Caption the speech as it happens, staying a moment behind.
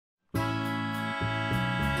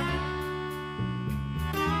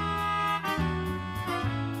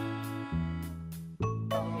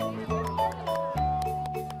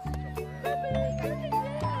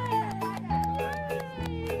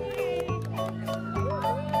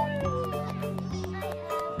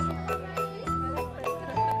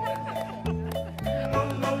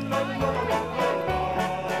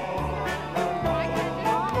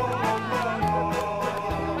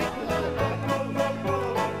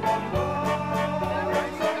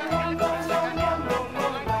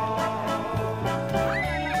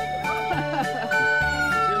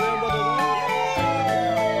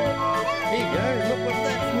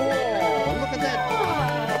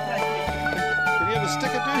have a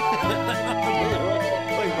sticker, do you? Yeah, right.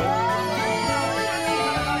 Thanks, mate.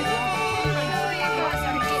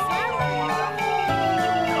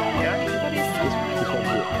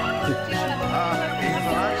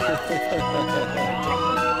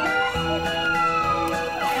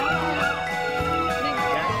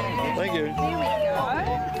 Thank you.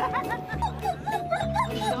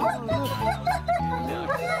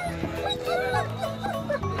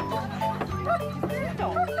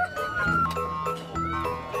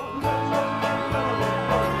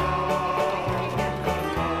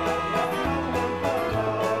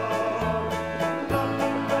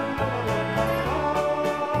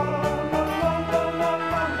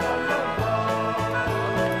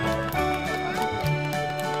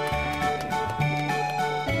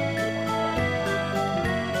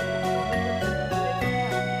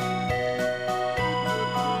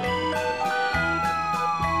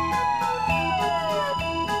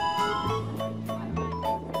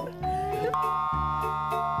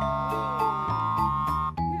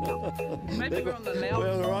 Maybe we're on the loud.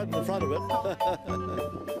 We're right in the front of it.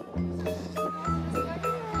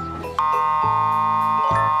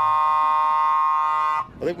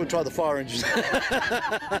 I think we'll try the fire engine.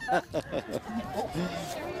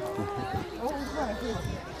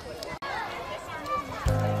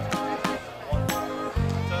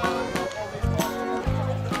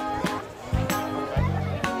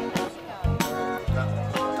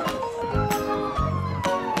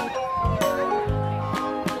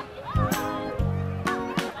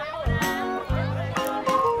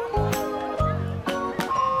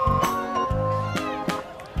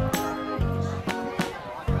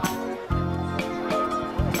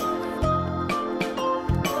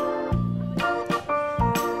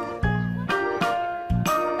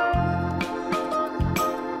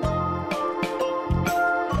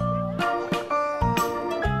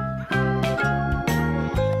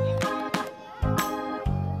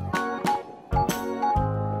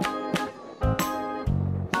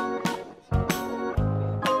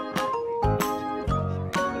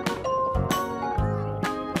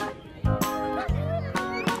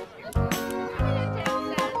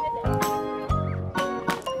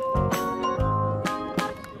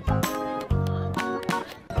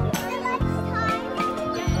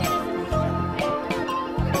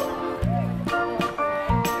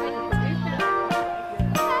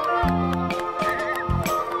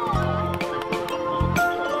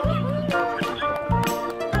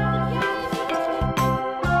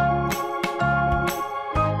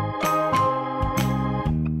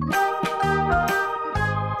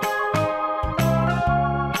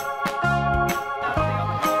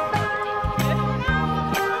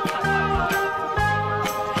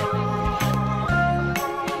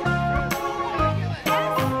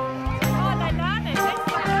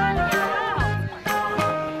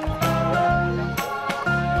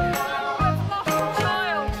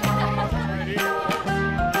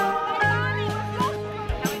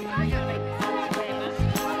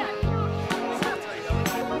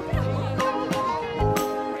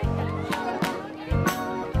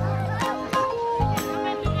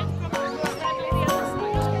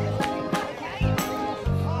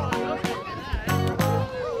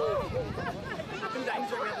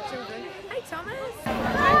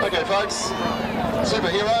 Okay folks,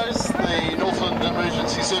 superheroes, the Northland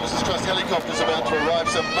Emergency Services Trust helicopter is about to arrive,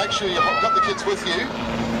 so make sure you've got the kids with you,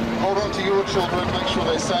 hold on to your children, make sure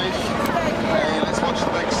they're safe, and let's watch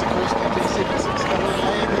the big Sikorsky T-76 come and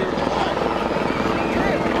land here at the park.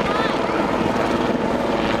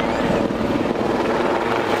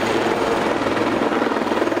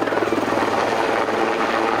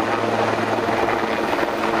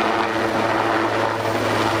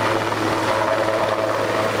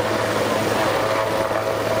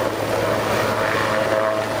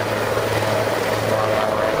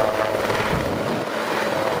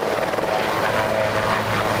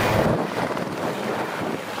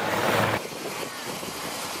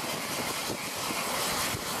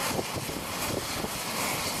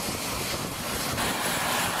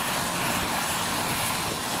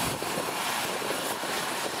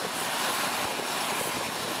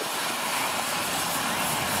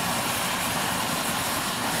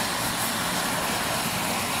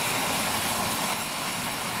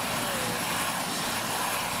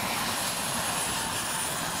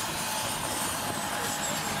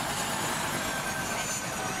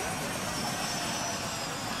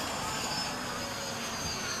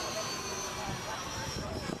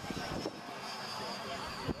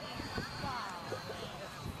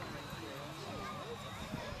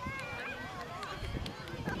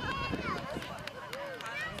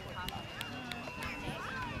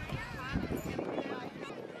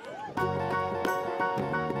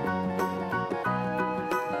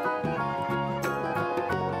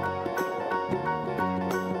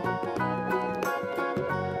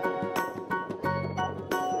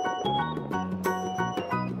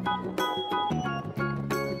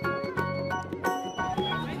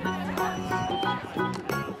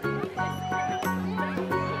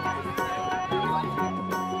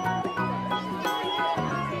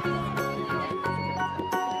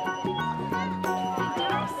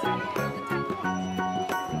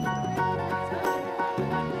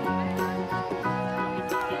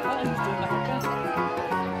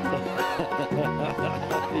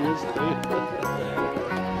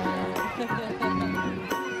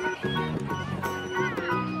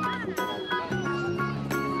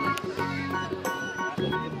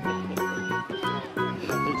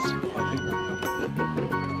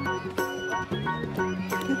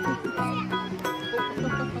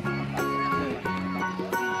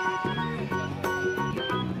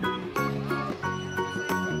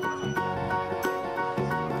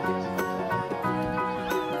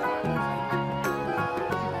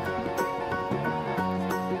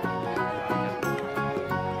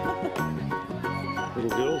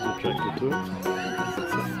 Little girls attracted to it.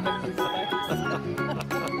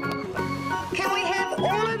 Can we have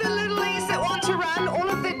all of the littlies that want to run, all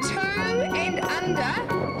of the 2 and under,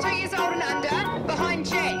 2 years old and under, behind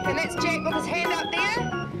Jack? And that's Jack with his hand up there.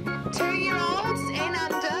 2-year-olds and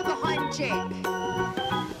under behind Jack.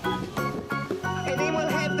 And then we'll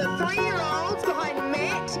have the 3-year-olds behind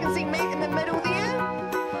Matt. You can see Matt in the middle there.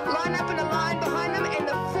 Line up in a line behind them. And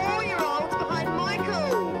the 4-year-olds behind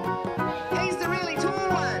Michael. He's the really tall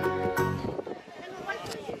one.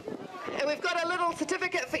 And we've got a little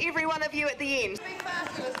certificate for every one of you at the end. Be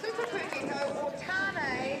fast to the Super Pukeko or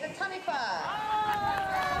Tane, the Taniwha.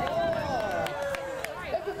 Oh.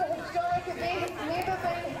 This is a historic event. It's never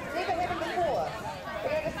happened before.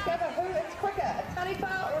 We're going to discover who is quicker, a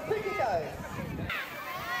Taniwha or a Pukeko.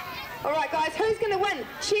 All right, guys, who's going to win?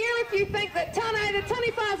 Cheer if you think that Tane, the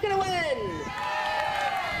Taniwha, is going to win.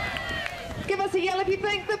 Give us a yell if you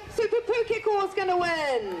think the Super Pukeko is going to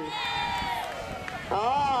win.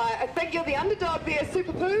 Oh, I think you're the underdog there,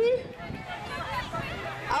 Super Poo.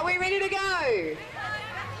 Are we ready to go?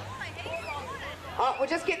 Oh, we'll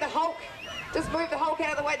just get the Hulk. Just move the Hulk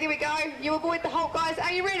out of the way. There we go. You avoid the Hulk, guys.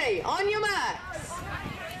 Are you ready? On your marks.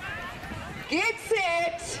 Get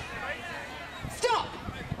set. Stop.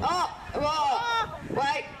 Oh,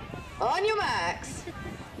 wait. On your marks.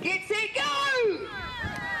 Get set, go!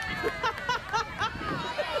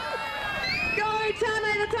 Go,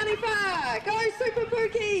 Tane the Taniwha! Go, Super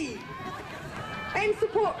Pookie! And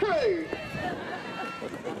support crew!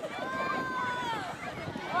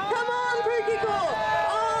 Come on, Pukeko!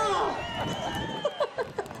 Oh!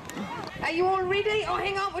 Are you all ready? Oh,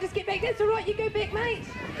 hang on, we'll just get back. That's all right, you go back, mate.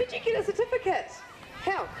 Did you get a certificate?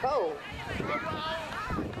 How cool.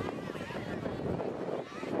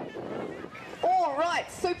 All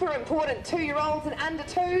right, super important. 2-year-olds and under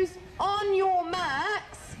 2s. On your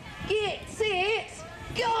marks. Get set,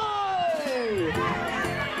 go!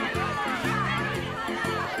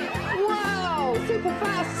 Wow, super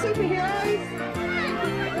fast superheroes.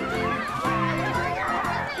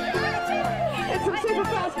 It's some super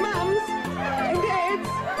fast mums and dads.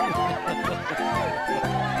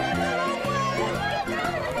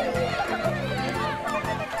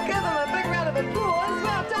 Give them a big round of applause.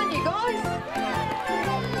 Well done, you guys.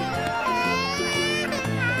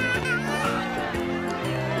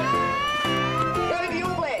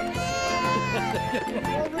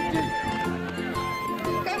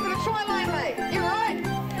 Go for the try line, mate. You right?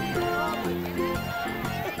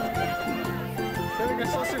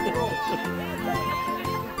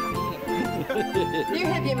 You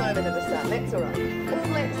have your moment at the start, that's all right. All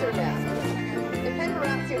laps are about. If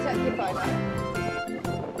paparazzi will take your photo.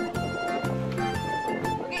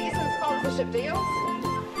 We'll get you some sponsorship deals.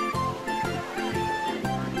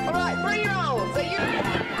 All right, 3-year-olds, are you...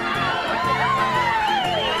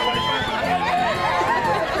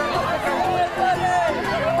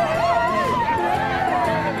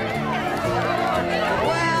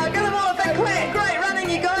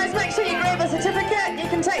 certificate, you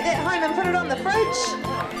can take that home and put it on the fridge.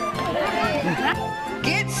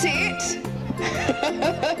 Get set.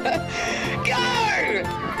 Go!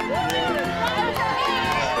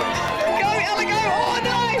 Go, Ella, go! Oh,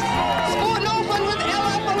 nice! Sport Northland with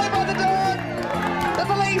Ella, followed by the dog, the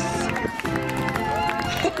police,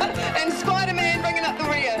 and Spider-Man bringing up the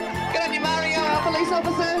rear. Good on you, Mario, our police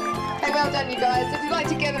officer. Hey, well done, you guys. If you'd like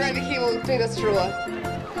to gather over here, we'll do this draw.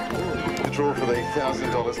 Draw for the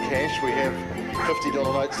 $1,000 cash. We have $50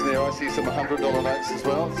 notes in there. I see some $100 notes as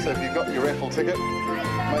well. So if you've got your raffle ticket,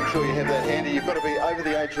 make sure you have that handy. You've got to be over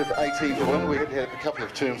the age of 18 to win. We had to have a couple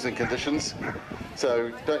of terms and conditions. So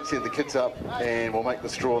don't send the kids up and we'll make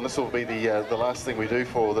this draw. And this will be the last thing we do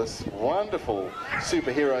for this wonderful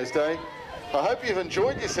Superheroes Day. I hope you've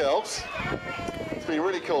enjoyed yourselves. It's been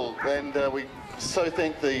really cool. And we so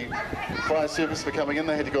thank the fire service for coming in.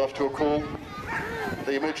 They had to go off to a call.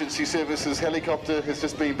 The emergency services helicopter has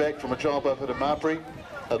just been back from a job up at Marbury.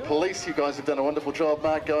 Police, you guys have done a wonderful job,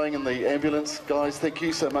 Mark, going in the ambulance. Guys, thank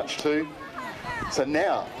you so much too. So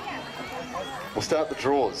now, we'll start the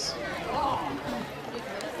draws.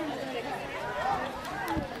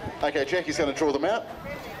 Okay, Jackie's going to draw them out.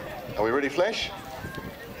 Are we ready, Flash?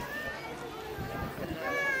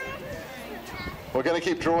 We're going to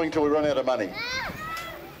keep drawing till we run out of money.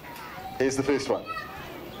 Here's the first one.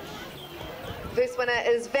 First winner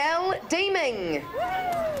is Val Deeming.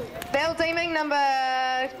 Val Deeming,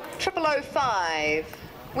 number 0005.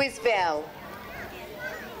 Where's Val?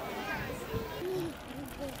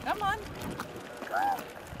 Come on.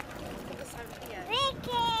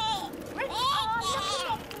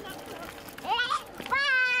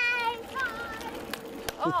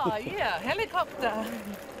 Oh, yeah, helicopter.